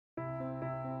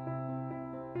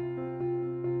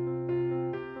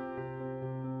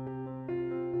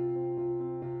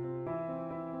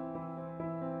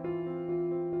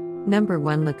Number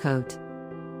 1 La Côte.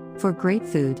 For great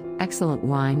food, excellent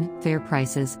wine, fair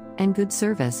prices, and good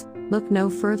service, look no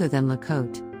further than La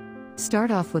Côte. Start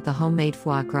off with the homemade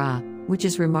foie gras, which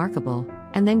is remarkable,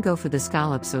 and then go for the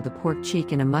scallops or the pork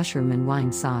cheek in a mushroom and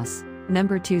wine sauce.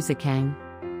 Number 2 Zicang.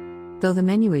 Though the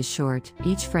menu is short,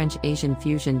 each French-Asian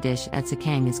fusion dish at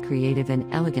Zicang is creative and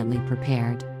elegantly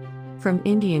prepared. From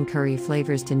Indian curry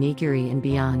flavors to nigiri and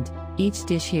beyond, each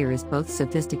dish here is both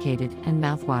sophisticated and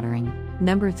mouthwatering.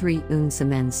 Number 3 Une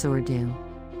Semaine sur Deux.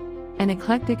 An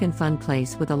eclectic and fun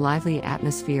place with a lively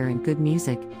atmosphere and good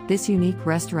music, this unique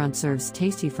restaurant serves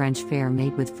tasty French fare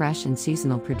made with fresh and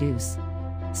seasonal produce.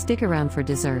 Stick around for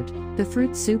dessert. The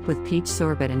fruit soup with peach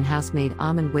sorbet and house-made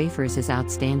almond wafers is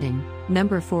outstanding.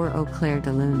 Number 4 Au Clair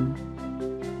de Lune.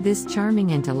 This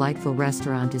charming and delightful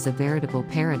restaurant is a veritable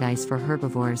paradise for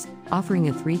herbivores, offering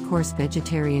a 3-course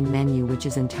vegetarian menu which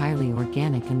is entirely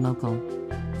organic and local.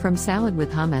 From salad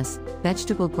with hummus,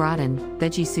 vegetable gratin,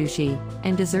 veggie sushi,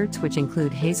 and desserts which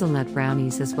include hazelnut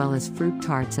brownies as well as fruit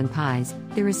tarts and pies,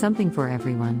 there is something for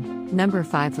everyone. Number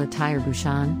 5 La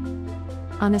Tire-Bouchon.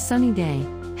 On a sunny day,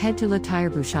 head to La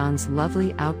Tire-Bouchon's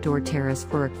lovely outdoor terrace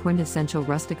for a quintessential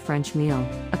rustic French meal,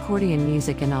 accordion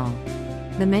music and all.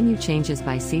 The menu changes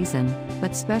by season,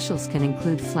 but specials can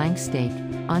include flank steak,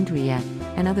 andouillette,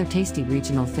 and other tasty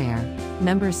regional fare.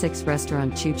 Number 6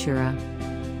 Restaurant Chuchura.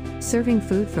 Serving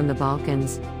food from the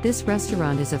Balkans, this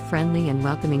restaurant is a friendly and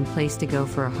welcoming place to go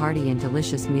for a hearty and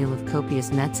delicious meal of copious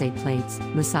meze plates,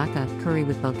 moussaka, curry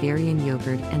with Bulgarian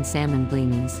yogurt, and salmon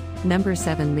blinis. Number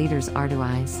 7 Leaders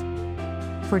Ardoise.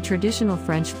 For traditional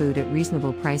French food at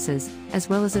reasonable prices, as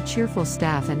well as a cheerful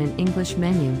staff and an English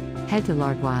menu, head to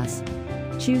L'Ardoise.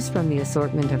 Choose from the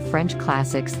assortment of French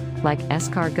classics, like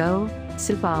escargot,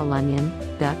 soupe à l'oignon,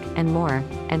 duck, and more,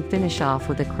 and finish off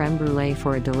with a crème brûlée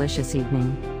for a delicious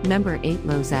evening. Number 8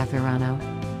 Lo Zafferano.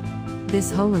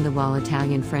 This hole-in-the-wall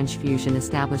Italian-French fusion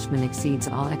establishment exceeds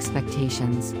all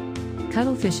expectations.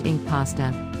 Cuttlefish ink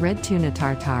pasta, red tuna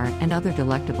tartare, and other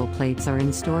delectable plates are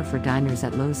in store for diners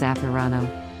at Lo Zafferano,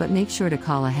 but make sure to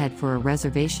call ahead for a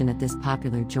reservation at this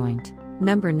popular joint.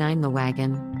 Number 9 Le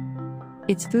Wagon.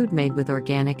 It's food made with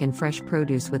organic and fresh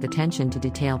produce with attention to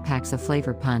detail packs a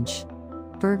flavor punch.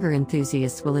 Burger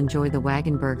enthusiasts will enjoy the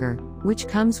Wagon Burger, which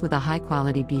comes with a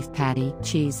high-quality beef patty,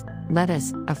 cheese,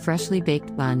 lettuce, a freshly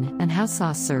baked bun, and house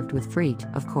sauce served with frite,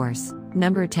 of course.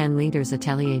 Number 10 Leaders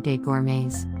Atelier des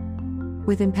Gourmets.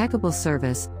 With impeccable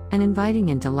service, an inviting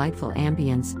and delightful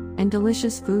ambience, and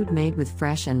delicious food made with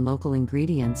fresh and local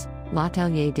ingredients,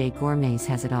 L'Atelier des Gourmets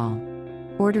has it all.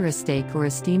 Order a steak or a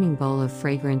steaming bowl of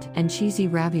fragrant and cheesy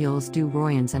ravioles du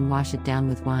royans and wash it down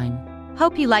with wine.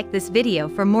 Hope you like this video.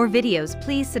 For more videos,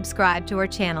 please subscribe to our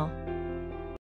channel.